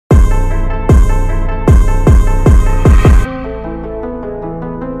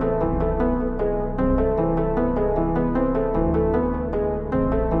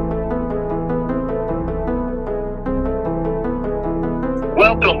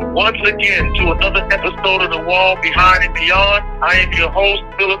welcome once again to another episode of The Wall Behind and Beyond. I am your host,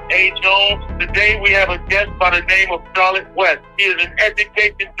 Phillip A. Jones. Today we have a guest by the name of Charlotte West. He is an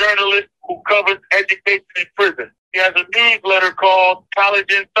education journalist who covers education in prison. He has a newsletter called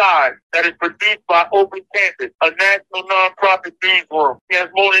College Inside that is produced by Open Campus, a national nonprofit newsroom. He has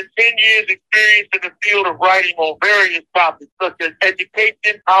more than 10 years experience in the field of writing on various topics such as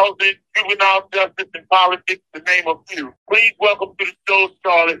education, housing, juvenile justice, and politics, to name a few. Please welcome to the show,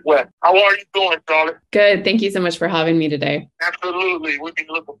 Charlotte West. How are you doing, Charlotte? Good. Thank you so much for having me today. Absolutely. We've been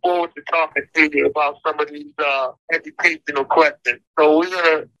looking forward to talking to you about some of these educational questions. So we're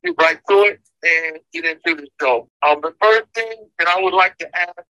going to get right to it and get into the show. The first thing that I would like to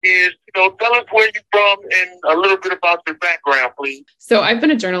ask is, tell us where you're from and a little bit about your background, please. So I've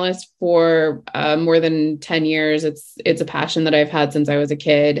been a journalist for more than 10 years. It's a passion that I've had since I was a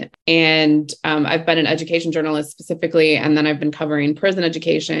kid. And I've been an education journalist specifically, and then I've been covering prison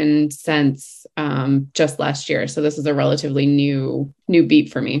education since just last year. So this is a relatively new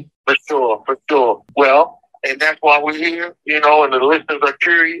beat for me. For sure. Well, and that's why we're here, and the listeners are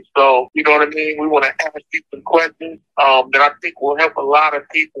curious. So, you know what I mean? We want to ask you some questions that I think will help a lot of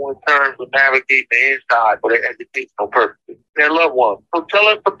people in terms of navigating the inside for their educational purposes, their loved ones. So tell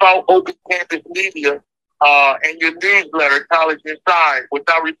us about Open Campus Media and your newsletter, College Inside, which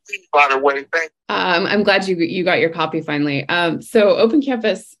I received, by the way. Thank you. I'm glad you got your copy finally. So Open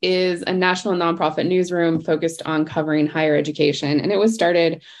Campus is a national nonprofit newsroom focused on covering higher education. And it was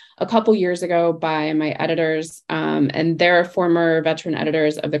started a couple years ago by my editors, and they're former veteran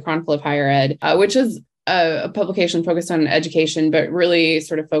editors of the Chronicle of Higher Ed, which is a publication focused on education, but really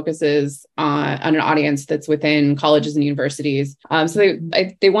sort of focuses on an audience that's within colleges and universities. So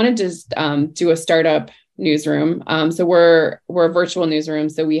they wanted to do a startup newsroom. So we're a virtual newsroom.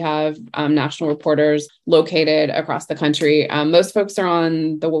 So we have national reporters located across the country. Most folks are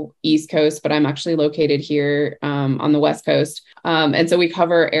on the East Coast, but I'm actually located here on the West Coast. And so we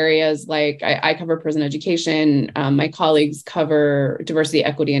cover areas like I cover prison education. My colleagues cover diversity,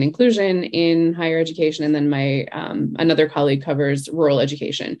 equity, and inclusion in higher education. And then my another colleague covers rural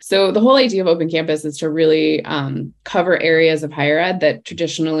education. So the whole idea of Open Campus is to really cover areas of higher ed that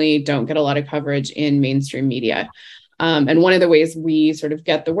traditionally don't get a lot of coverage in mainstream media. And one of the ways we sort of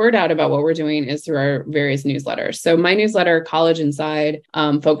get the word out about what we're doing is through our various newsletters. So my newsletter, College Inside,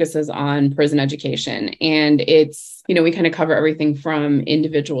 focuses on prison education. And it's, we kind of cover everything from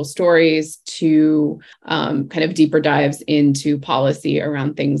individual stories to kind of deeper dives into policy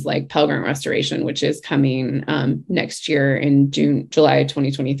around things like Pell Grant restoration, which is coming next year in July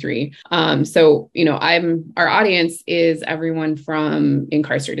 2023. So, our audience is everyone from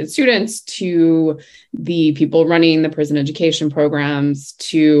incarcerated students to the people running the prison education programs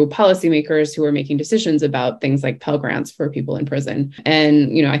to policymakers who are making decisions about things like Pell Grants for people in prison.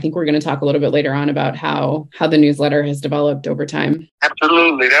 And, I think we're going to talk a little bit later on about how the newsletter has developed over time.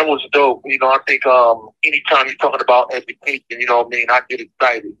 Absolutely. That was dope. I think anytime you're talking about education, I get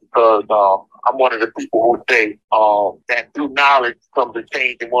excited because I'm one of the people who say that through knowledge comes a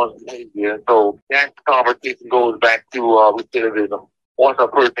change in one's behavior. So that conversation goes back to recidivism. Once a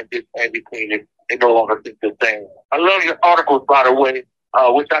person gets educated, they no longer think the same. I love your articles, by the way,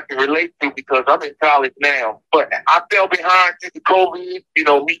 which I can relate to because I'm in college now. But I fell behind due to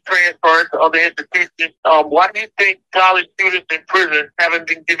COVID, me transferring to other institutions. Why do you think college students in prison haven't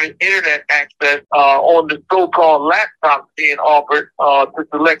been given internet access on the so-called laptops being offered to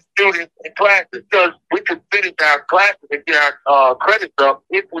select students in classes? Because we could finish our classes and get our credits up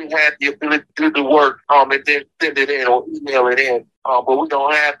if we had the ability to do the work and then send it in or email it in. But we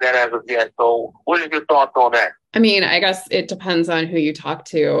don't have that as of yet. So what are your thoughts on that? I mean, I guess it depends on who you talk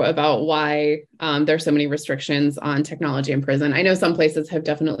to about why there's so many restrictions on technology in prison. I know some places have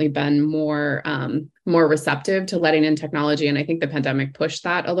definitely been more receptive to letting in technology. And I think the pandemic pushed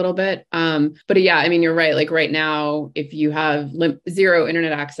that a little bit. But yeah, I mean, you're right. Like right now, if you have zero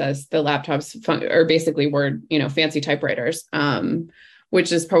internet access, the laptops are basically fancy typewriters,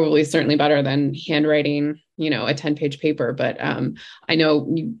 which is probably certainly better than handwriting, a 10-page paper. But I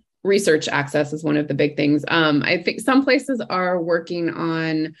know research access is one of the big things. I think some places are working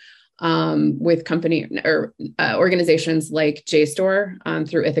on with company or organizations like JSTOR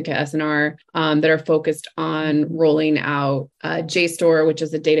through Ithaca S&R that are focused on rolling out JSTOR, which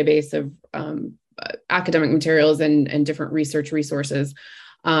is a database of academic materials and different research resources.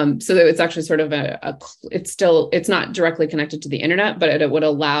 So that it's actually sort of it's not directly connected to the internet, but it would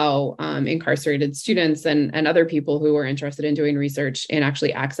allow incarcerated students and other people who are interested in doing research in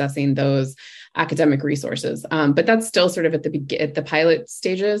actually accessing those academic resources. But that's still sort of at the pilot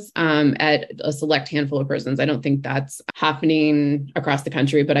stages at a select handful of prisons. I don't think that's happening across the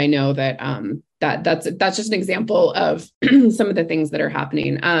country, but I know that that's just an example of some of the things that are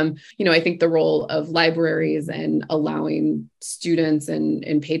happening. I think the role of libraries and allowing students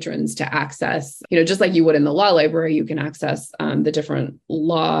and patrons to access, just like you would in the law library, you can access the different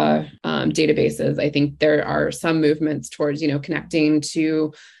law databases. I think there are some movements towards, connecting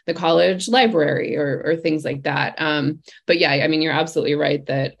to the college library or things like that. But yeah, I mean, you're absolutely right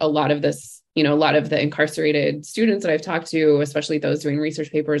that a lot of this, a lot of the incarcerated students that I've talked to, especially those doing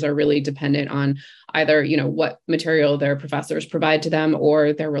research papers, are really dependent on either, what material their professors provide to them,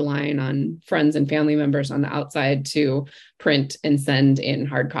 or they're relying on friends and family members on the outside to print and send in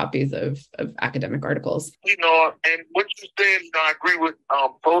hard copies of academic articles. And what you said, I agree with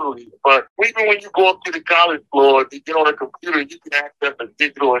totally. But even when you go up to the college floor, to get on a computer, you can access a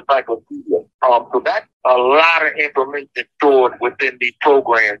digital encyclopedia. So that's a lot of information stored within these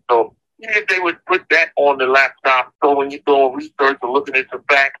programs. So even if they would put that on the laptop, so when you're doing research or looking at some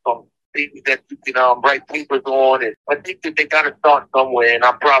facts on things that you can write papers on, and I think that they got to start somewhere, and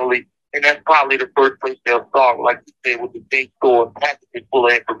that's probably the first place they'll start, like you said, with the day store packages full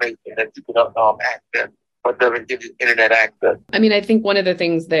of information that you can access, but doesn't give you internet access. I mean, I think one of the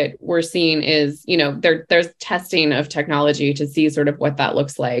things that we're seeing is, there's testing of technology to see sort of what that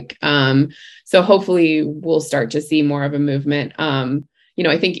looks like. So hopefully we'll start to see more of a movement.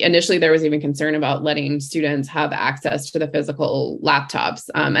 I think initially there was even concern about letting students have access to the physical laptops.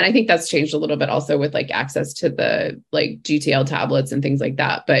 And I think that's changed a little bit also with access to the GTL tablets and things like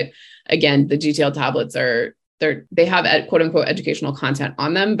that. But again, the GTL tablets they have quote unquote educational content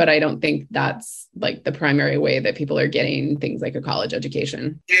on them, but I don't think that's the primary way that people are getting things like a college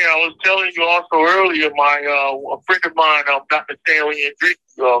education. Yeah, I was telling you also earlier, a friend of mine, Dr. Stanley Andrick,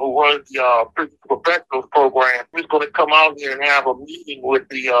 who runs the Prison Professionals program, he's going to come out here and have a meeting with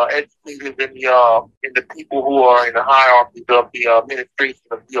the educators and the people who are in the hierarchies of the administration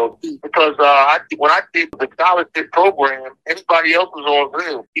of DOT. Because when I did the scholarship program, everybody else was on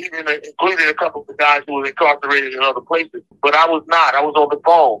Zoom, even including a couple of the guys who were incarcerated in other places. But I was not. I was on the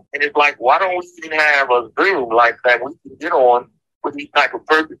phone. And it's why don't we even have a Zoom like that we can get on for these type of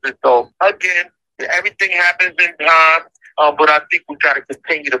purposes? So again, everything happens in time. But I think we got to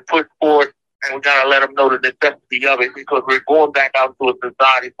continue to push forward, and we got to let them know the necessity of it, because we're going back out to a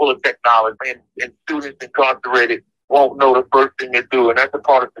society full of technology, and students incarcerated won't know the first thing to do, and that's a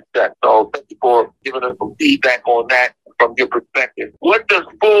part of success. So thank you for giving us some feedback on that from your perspective. What does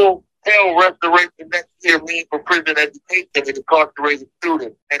full health restoration next year mean for prison education and incarcerated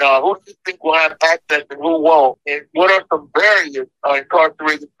students? And who do you think will have access and who won't? And what are some barriers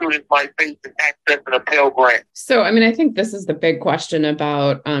incarcerated students might face in accessing a Pell Grant? So, I mean, I think this is the big question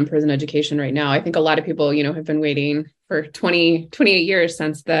about prison education right now. I think a lot of people, have been waiting for 28 years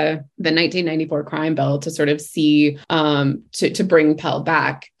since the 1994 crime bill to sort of see, to bring Pell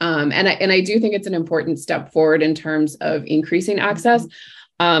back. And I do think it's an important step forward in terms of increasing access.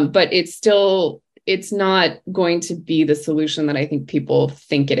 But it's not going to be the solution that I think people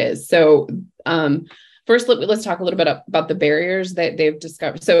think it is. So first, let's talk a little bit about the barriers that they've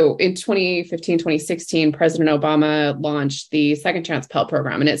discovered. So in 2015, 2016, President Obama launched the Second Chance Pell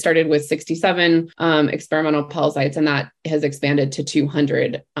Program, and it started with 67 experimental Pell sites, and that has expanded to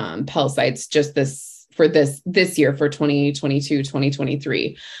 200 Pell sites just this year for 2022,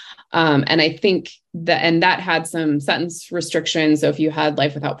 2023. And I think that had some sentence restrictions. So if you had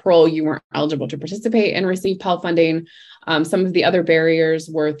life without parole, you weren't eligible to participate and receive Pell funding. Some of the other barriers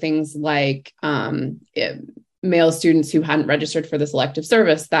were things like male students who hadn't registered for the selective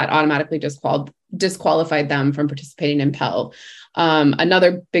service that automatically disqualified them from participating in Pell.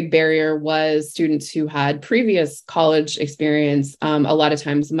 Another big barrier was students who had previous college experience, a lot of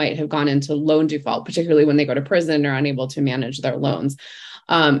times might have gone into loan default, particularly when they go to prison or unable to manage their loans.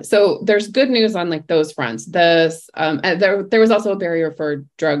 So there's good news on those fronts. There was also a barrier for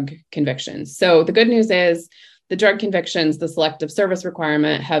drug convictions. So the good news is the drug convictions, the selective service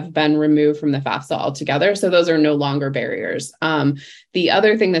requirement, have been removed from the FAFSA altogether. So those are no longer barriers. The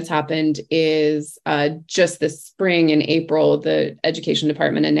other thing that's happened is just this spring in April, the Education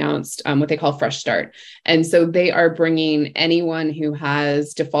Department announced what they call Fresh Start. And so they are bringing anyone who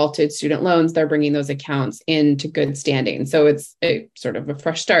has defaulted student loans, they're bringing those accounts into good standing. So it's sort of a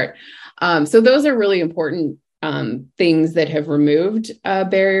fresh start. So those are really important things that have removed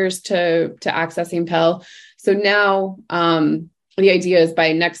barriers to accessing Pell. So now the idea is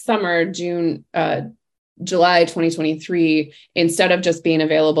by next summer, July 2023, instead of just being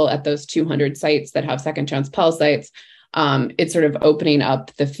available at those 200 sites that have second chance Pell sites, it's sort of opening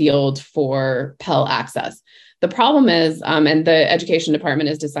up the field for Pell access. The problem is, and the education department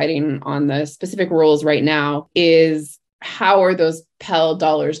is deciding on the specific rules right now, is how are those Pell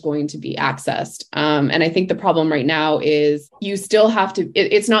dollars going to be accessed? And I think the problem right now is you still have to,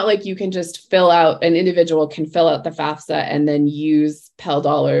 it's not like you can just an individual can fill out the FAFSA and then use Pell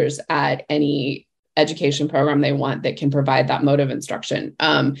dollars at any education program they want that can provide that mode of instruction.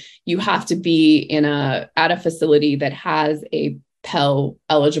 You have to be at a facility that has a Pell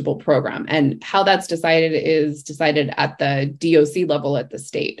eligible program, and how that's decided is decided at the DOC level at the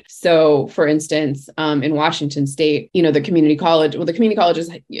state. So for instance, in Washington state, the community colleges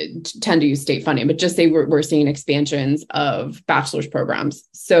tend to use state funding, but just say we're seeing expansions of bachelor's programs.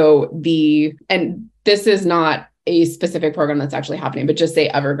 And this is not a specific program that's actually happening, but just say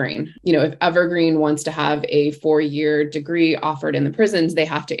Evergreen. If Evergreen wants to have a 4-year degree offered in the prisons, they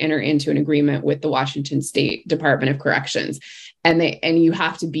have to enter into an agreement with the Washington State Department of Corrections. And you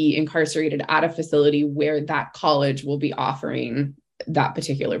have to be incarcerated at a facility where that college will be offering that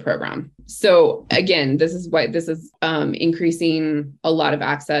particular program. So again, this is increasing a lot of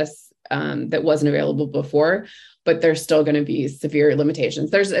access that wasn't available before, but there's still going to be severe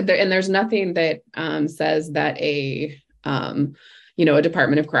limitations. There's nothing that says that a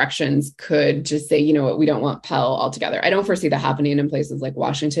Department of Corrections could just say, we don't want Pell altogether. I don't foresee that happening in places like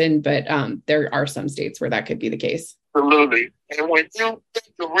Washington, but there are some states where that could be the case. Absolutely. And when you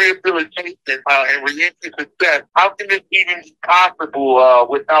think of rehabilitation and reentry success, how can this even be possible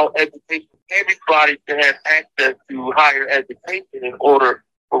without education? Everybody should have access to higher education in order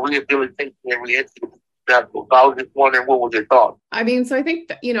for rehabilitation and reentry to be successful. So I was just wondering, what was your thought? So I think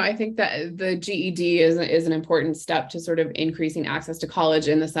that the GED is an important step to sort of increasing access to college,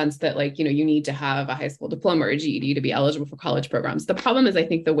 in the sense that you need to have a high school diploma or a GED to be eligible for college programs. The problem is, I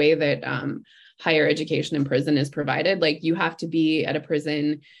think, the way that higher education in prison is provided. You have to be at a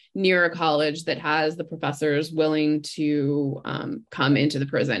prison near a college that has the professors willing to come into the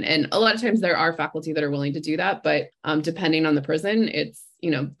prison. And a lot of times there are faculty that are willing to do that, but depending on the prison, it's,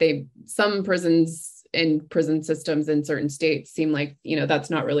 some prisons and prison systems in certain states seem like, that's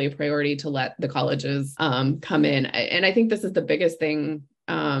not really a priority to let the colleges come in. And I think this is the biggest thing.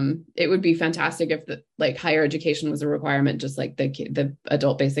 It would be fantastic if higher education was a requirement, just like the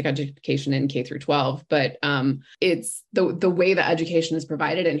adult basic education in K through 12. But it's the way that education is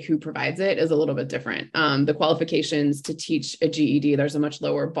provided and who provides it is a little bit different. The qualifications to teach a GED, there's a much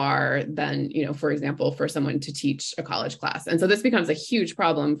lower bar than, for example, for someone to teach a college class. And so this becomes a huge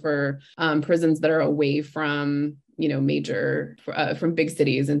problem for prisons that are away from major from big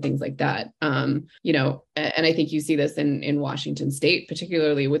cities and things like that. And I think you see this in Washington State,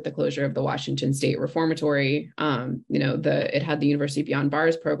 particularly with the closure of the Washington State Reformatory. It had the University Beyond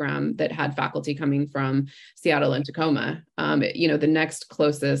Bars program that had faculty coming from Seattle and Tacoma. The next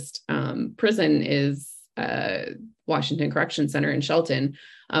closest prison is Washington Correction Center in Shelton.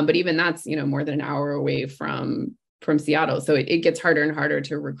 But even that's, more than an hour away from Seattle. So it gets harder and harder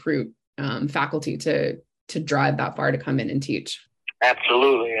to recruit faculty to drive that far to come in and teach.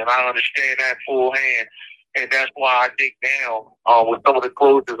 Absolutely. And I understand that full hand. And that's why I think now, with some of the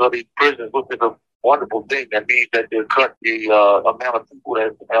closures of these prisons, which is a wonderful thing, that means that they'll cut the amount of people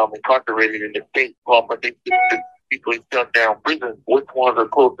that's incarcerated in the state. But they people shut down prisons. Which ones are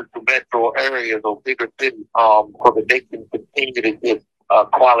closest to metro areas or bigger cities, so that they can continue to get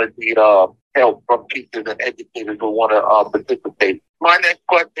quality help from teachers and educators who want to participate. My next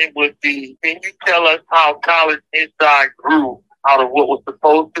question would be, can you tell us how College Inside grew out of what was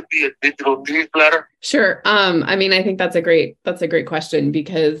supposed to be a digital newsletter? Sure. I think that's a great question,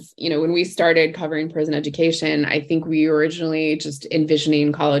 because, when we started covering prison education, I think we were originally just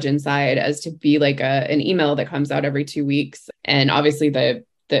envisioning College Inside as to be like an email that comes out every 2 weeks. And obviously the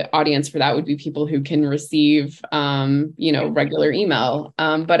audience for that would be people who can receive, regular email.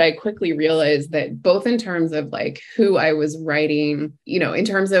 But I quickly realized that both in terms of who I was writing, in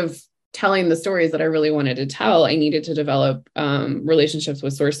terms of telling the stories that I really wanted to tell, I needed to develop relationships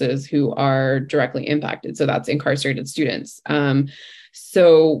with sources who are directly impacted. So that's incarcerated students.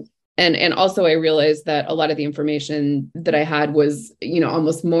 And also I realized that a lot of the information that I had was,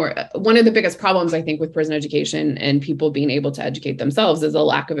 almost more, one of the biggest problems I think with prison education and people being able to educate themselves is a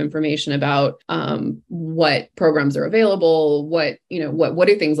lack of information about what programs are available, what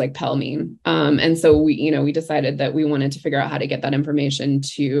do things like Pell mean? And so we decided that we wanted to figure out how to get that information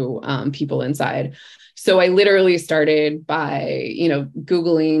to people inside. So I literally started by,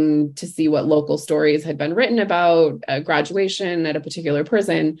 Googling to see what local stories had been written about graduation at a particular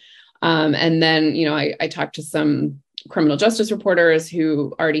prison. And then, I talked to some criminal justice reporters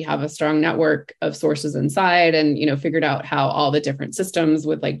who already have a strong network of sources inside and, figured out how all the different systems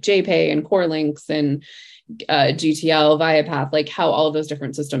with like JPay and Core Links and GTL, Viapath, like how all of those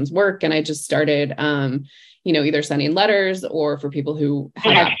different systems work. And I just started, either sending letters or for people who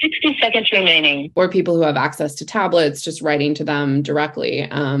have 60 seconds remaining, or people who have access to tablets, just writing to them directly,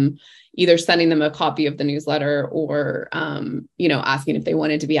 either sending them a copy of the newsletter or, asking if they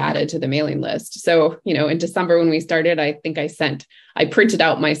wanted to be added to the mailing list. So, in December when we started, I think I printed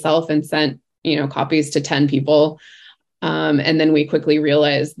out myself and sent, copies to 10 people. And then we quickly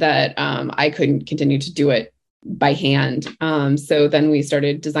realized that I couldn't continue to do it by hand. So then we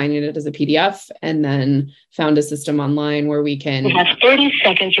started designing it as a PDF and then found a system online where we can 30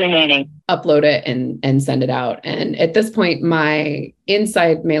 seconds remaining, upload it and send it out. And at this point, my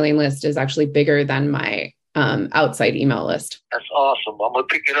inside mailing list is actually bigger than my outside email list. That's awesome. I'm going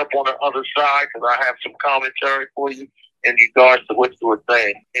to pick it up on the other side because I have some commentary for you in regards to what you were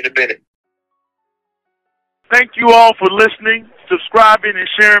saying in a minute. Thank you all for listening, subscribing, and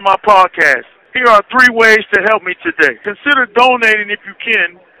sharing my podcast. Here are 3 ways to help me today. Consider donating if you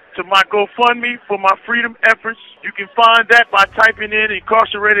can to my GoFundMe for my freedom efforts. You can find that by typing in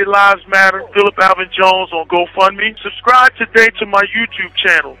Incarcerated Lives Matter, Phillip Alvin Jones on GoFundMe. Subscribe today to my YouTube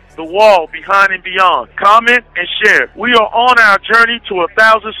channel, The Wall Behind and Beyond. Comment and share. We are on our journey to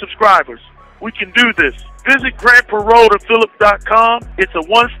 1,000 subscribers. We can do this. Visit grantparolephillip.com. It's a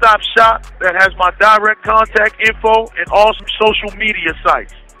one-stop shop that has my direct contact info and all social media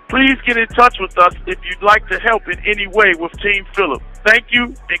sites. Please get in touch with us if you'd like to help in any way with Team Phillip. Thank you,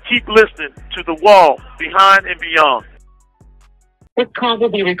 and keep listening to The Wall Behind and Beyond. This call will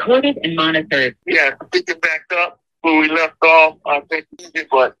be recorded and monitored. Yeah, picking back up where we left off, I think,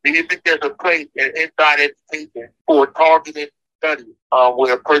 but do you think there's a place in inside education for targeted study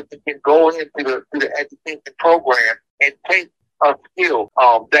where a person can go into the education program and take a skill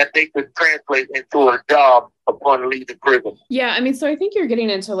that they could translate into a job upon leaving prison? Yeah, so I think you're getting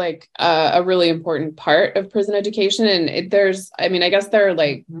into like a really important part of prison education. And I guess there are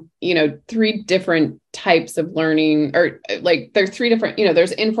like, 3 different types of learning, or like there's 3 different,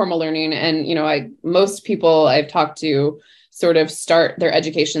 there's informal learning. And, most people I've talked to sort of their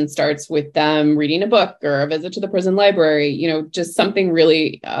education starts with them reading a book or a visit to the prison library, just something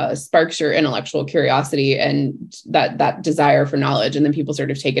really sparks your intellectual curiosity and that desire for knowledge. And then people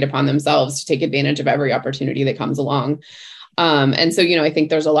sort of take it upon themselves to take advantage of every opportunity that comes along. And so, I think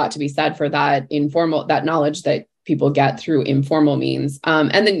there's a lot to be said for that knowledge that people get through informal means.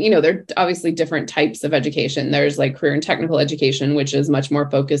 And then, there are obviously different types of education. There's like career and technical education, which is much more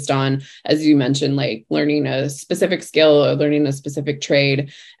focused on, as you mentioned, like learning a specific skill or learning a specific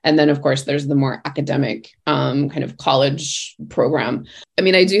trade. And then, of course, there's the more academic kind of college program.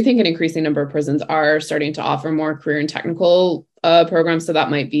 I do think an increasing number of prisons are starting to offer more career and technical programs. So that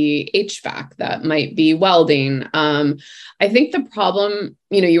might be HVAC, that might be welding. I think the problem,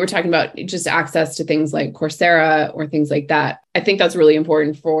 you were talking about just access to things like Coursera or things like that. I think that's really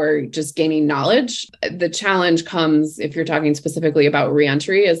important for just gaining knowledge. The challenge comes if you're talking specifically about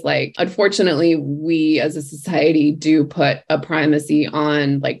reentry is like, unfortunately, we as a society do put a primacy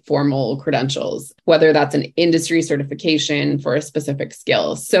on like formal credentials, whether that's an industry certification for a specific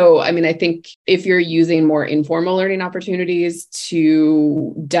skill. So, I think if you're using more informal learning opportunities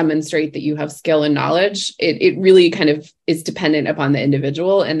to demonstrate that you have skill and knowledge, it really kind of is dependent upon the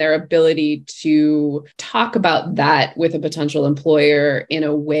individual and their ability to talk about that with a potential employer in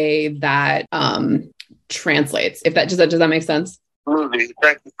a way that translates. Does that make sense? Absolutely.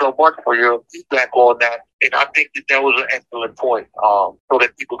 Thank you so much for your feedback on that. And I think that was an excellent point, so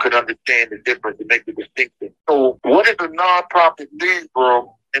that people could understand the difference and make the distinction. So what is a nonprofit newsroom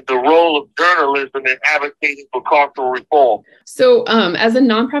and the role of journalism in advocating for cultural reform? So as a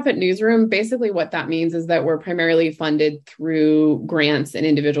nonprofit newsroom, basically what that means is that we're primarily funded through grants and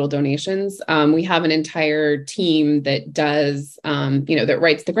individual donations. We have an entire team that does, that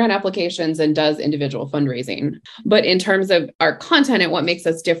writes the grant applications and does individual fundraising. But in terms of our content and what makes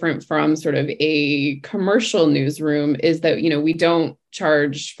us different from sort of a commercial newsroom is that, we don't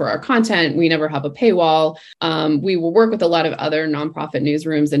charge for our content. We never have a paywall. We will work with a lot of other nonprofit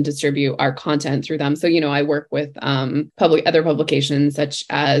newsrooms and distribute our content through them. So, I work with other publications such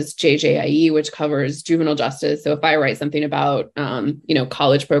as JJIE, which covers juvenile justice. So if I write something about,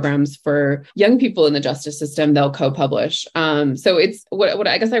 college programs for young people in the justice system, they'll co-publish. So it's what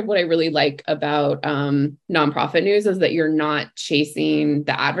I really like about nonprofit news is that you're not chasing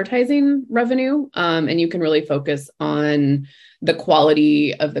the advertising revenue, and you can really focus on the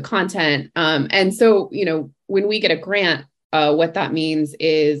quality of the content. And so, when we get a grant, what that means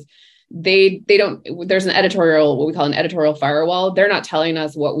is they don't, there's an editorial, what we call an editorial firewall. They're not telling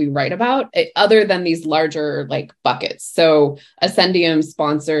us what we write about other than these larger like buckets. So Ascendium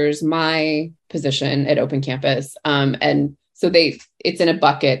sponsors my position at Open Campus. And so it's in a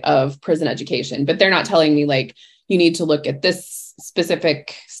bucket of prison education, but they're not telling me like, you need to look at this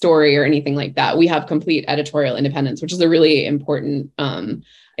specific story or anything like that. We have complete editorial independence, which is a really important, I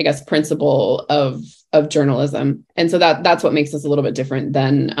guess, principle of journalism. And so that's what makes us a little bit different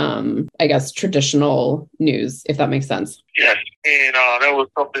than, I guess, traditional news, if that makes sense. Yes. And that was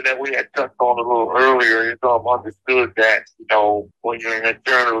something that we had touched on a little earlier. It's understood that, when you're in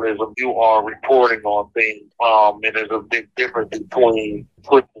journalism, you are reporting on things. And there's a big difference between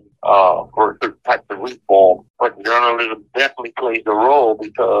pushing for certain types of reform. But journalism definitely plays a role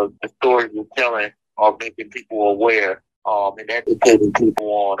because the stories you're telling are making people aware and educating people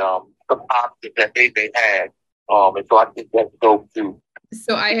on some options that they may have. And so I think that's dope too.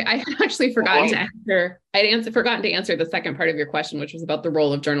 So I actually forgotten to answer the second part of your question, which was about the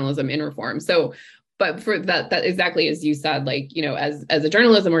role of journalism in reform. So, but for that exactly as you said, like, as a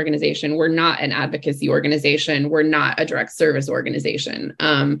journalism organization, we're not an advocacy organization. We're not a direct service organization.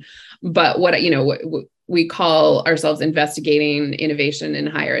 But what we call ourselves investigating innovation in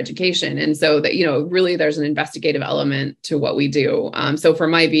higher education. And so that, really there's an investigative element to what we do. So for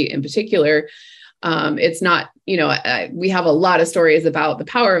my beat in particular, it's not, we have a lot of stories about the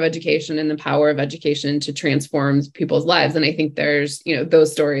power of education and the power of education to transform people's lives. And I think there's,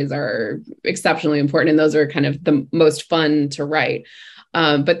 those stories are exceptionally important. And those are kind of the most fun to write.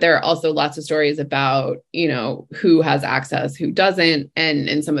 But there are also lots of stories about, who has access, who doesn't,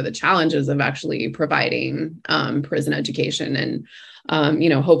 and some of the challenges of actually providing prison education. And,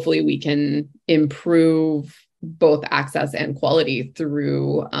 hopefully we can improve both access and quality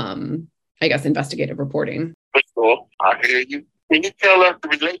through, I guess, investigative reporting. For sure. I hear you. Can you tell us the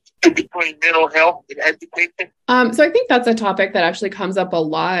relationship between mental health and education? So I think that's a topic that actually comes up a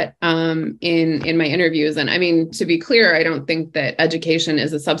lot in my interviews. And I mean, to be clear, I don't think that education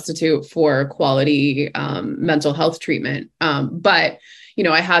is a substitute for quality mental health treatment. But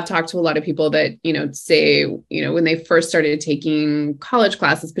I have talked to a lot of people that, say, when they first started taking college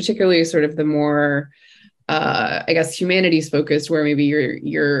classes, particularly sort of the more I guess humanities focused, where maybe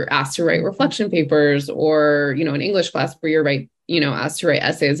you're asked to write reflection papers, or an English class where you're asked to write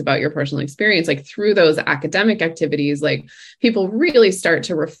essays about your personal experience. Like through those academic activities, like people really start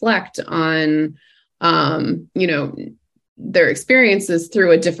to reflect on their experiences through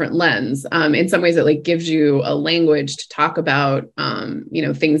a different lens. In some ways, it like gives you a language to talk about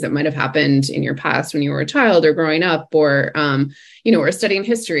things that might have happened in your past when you were a child or growing up, or or studying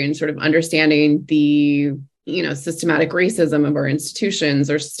history and sort of understanding the systematic racism of our institutions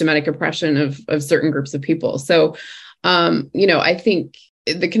or systematic oppression of certain groups of people. So I think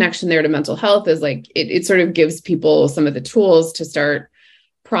the connection there to mental health is like it sort of gives people some of the tools to start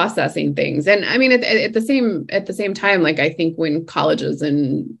processing things. And I mean, at the same time, like I think when colleges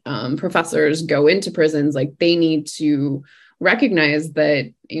and professors go into prisons, like they need to recognize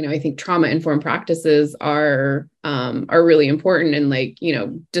that, I think trauma-informed practices are really important, and like,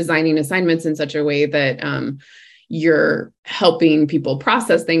 designing assignments in such a way that you're helping people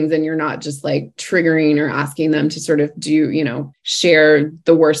process things, and you're not just like triggering or asking them to sort of do, share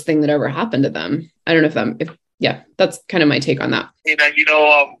the worst thing that ever happened to them. I don't know if that's kind of my take on that.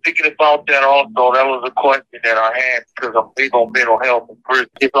 I'm thinking about that also. That was a question that I had because I'm big on mental health and prison.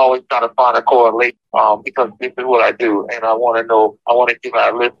 It's always trying to find a correlation because this is what I do. And I want to give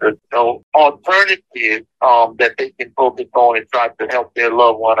our listeners alternatives that they can focus on and try to help their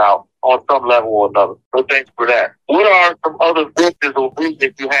loved one out on some level or another. So thanks for that. What are some other visions or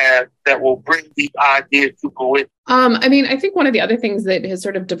visions you have that will bring these ideas to fruition? I mean, I think one of the other things that has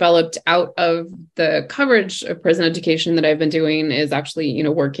sort of developed out of the coverage of prison education that I've been doing is actually,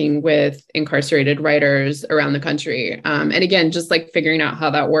 working with incarcerated writers around the country. And again, just like figuring out how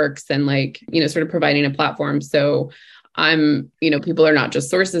that works and like, sort of providing a platform. So people are not just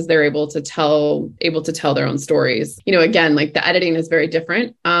sources, they're able to tell their own stories. Again, like the editing is very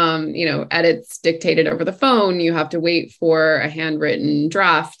different. Edits dictated over the phone, you have to wait for a handwritten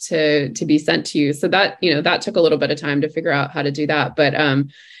draft to be sent to you. So that, that took a little bit of time to figure out how to do that. But,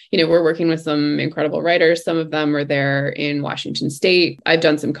 we're working with some incredible writers. Some of them are there in Washington State. I've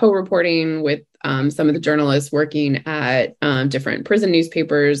done some co-reporting with some of the journalists working at different prison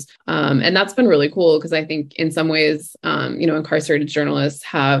newspapers. And that's been really cool because I think in some ways, incarcerated journalists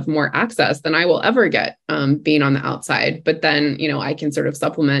have more access than I will ever get being on the outside. But then, I can sort of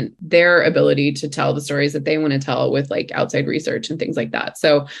supplement their ability to tell the stories that they want to tell with like outside research and things like that.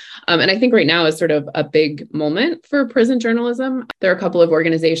 So, and I think right now is sort of a big moment for prison journalism. There are a couple of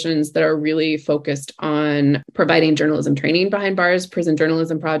organizations that are really focused on providing journalism training behind bars. Prison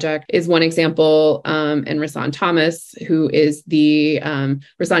Journalism Project is one example. And Rasan Thomas, who is the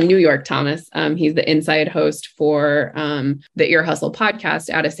Rasan New York Thomas, he's the inside host for the Ear Hustle podcast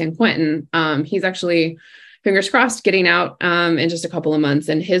out of San Quentin. He's actually, fingers crossed, getting out in just a couple of months.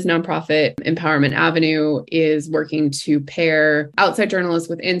 And his nonprofit, Empowerment Avenue, is working to pair outside journalists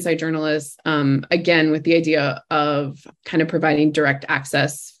with inside journalists, again, with the idea of kind of providing direct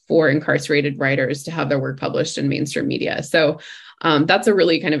access for incarcerated writers to have their work published in mainstream media. So that's a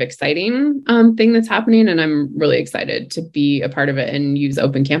really kind of exciting thing that's happening. And I'm really excited to be a part of it and use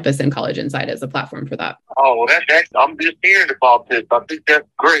Open Campus and College Insight as a platform for that. Oh, well, I'm just hearing about this. I think that's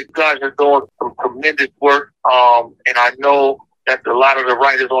great. You guys are doing some tremendous work. And I know that a lot of the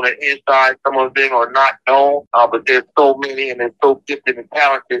writers on the inside, some of them are not known, but there's so many and they're so gifted and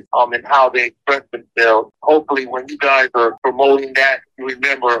talented in how they express themselves. Hopefully, when you guys are promoting that, you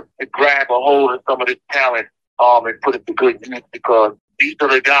remember to grab a hold of some of this talent and put it to good use, because these are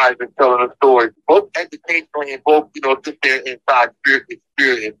the guys that are telling the stories, both educationally and both, just their inside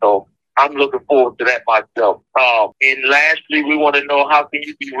experience. So I'm looking forward to that myself. And lastly, we want to know, how can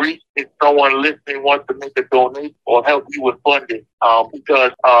you be reached if someone listening wants to make a donation or help you with funding?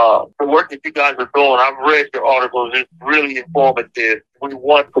 Because the work that you guys are doing, I've read your articles, it's really informative. We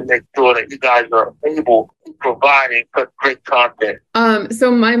want to make sure that you guys are able to provide and such great content. So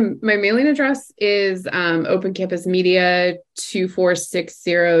my mailing address is Open Campus Media,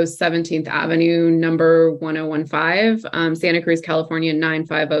 2460 17th Avenue, number 1015, Santa Cruz, California,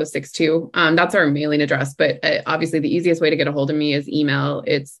 95062. That's our mailing address. But obviously, the easiest way to get a hold of me is email.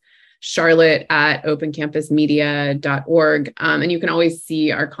 It's charlotte@opencampusmedia.org. And you can always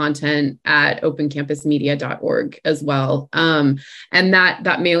see our content at opencampusmedia.org as well. And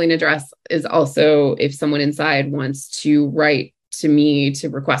that mailing address is also, if someone inside wants to write to me to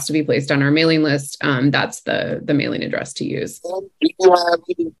request to be placed on our mailing list, that's the mailing address to use. Do you have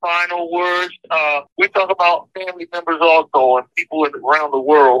any final words? We talk about family members also and people around the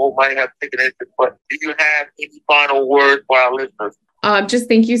world who might have taken interest, but do you have any final words for our listeners? Just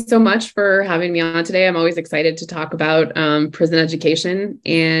thank you so much for having me on today. I'm always excited to talk about prison education,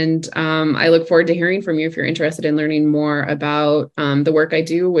 and I look forward to hearing from you if you're interested in learning more about the work I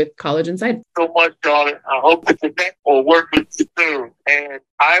do with College Insight. So much, darling. I hope to connect or work with you soon. And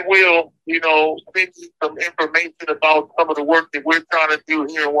I will, send you some information about some of the work that we're trying to do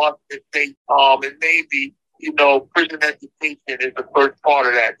here in Washington State. And maybe, prison education is the first part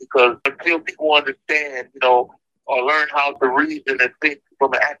of that, because until people understand, or learn how to reason and think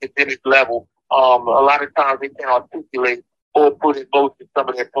from an academic level, a lot of times they can't articulate or put in motion some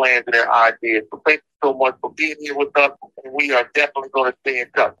of their plans and their ideas. So thank you so much for being here with us, and we are definitely going to stay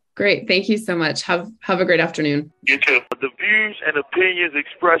in touch. Great. Thank you so much. Have a great afternoon. You too. The views and opinions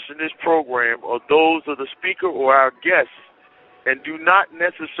expressed in this program are those of the speaker or our guests and do not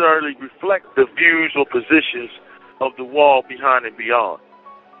necessarily reflect the views or positions of the wall behind and beyond.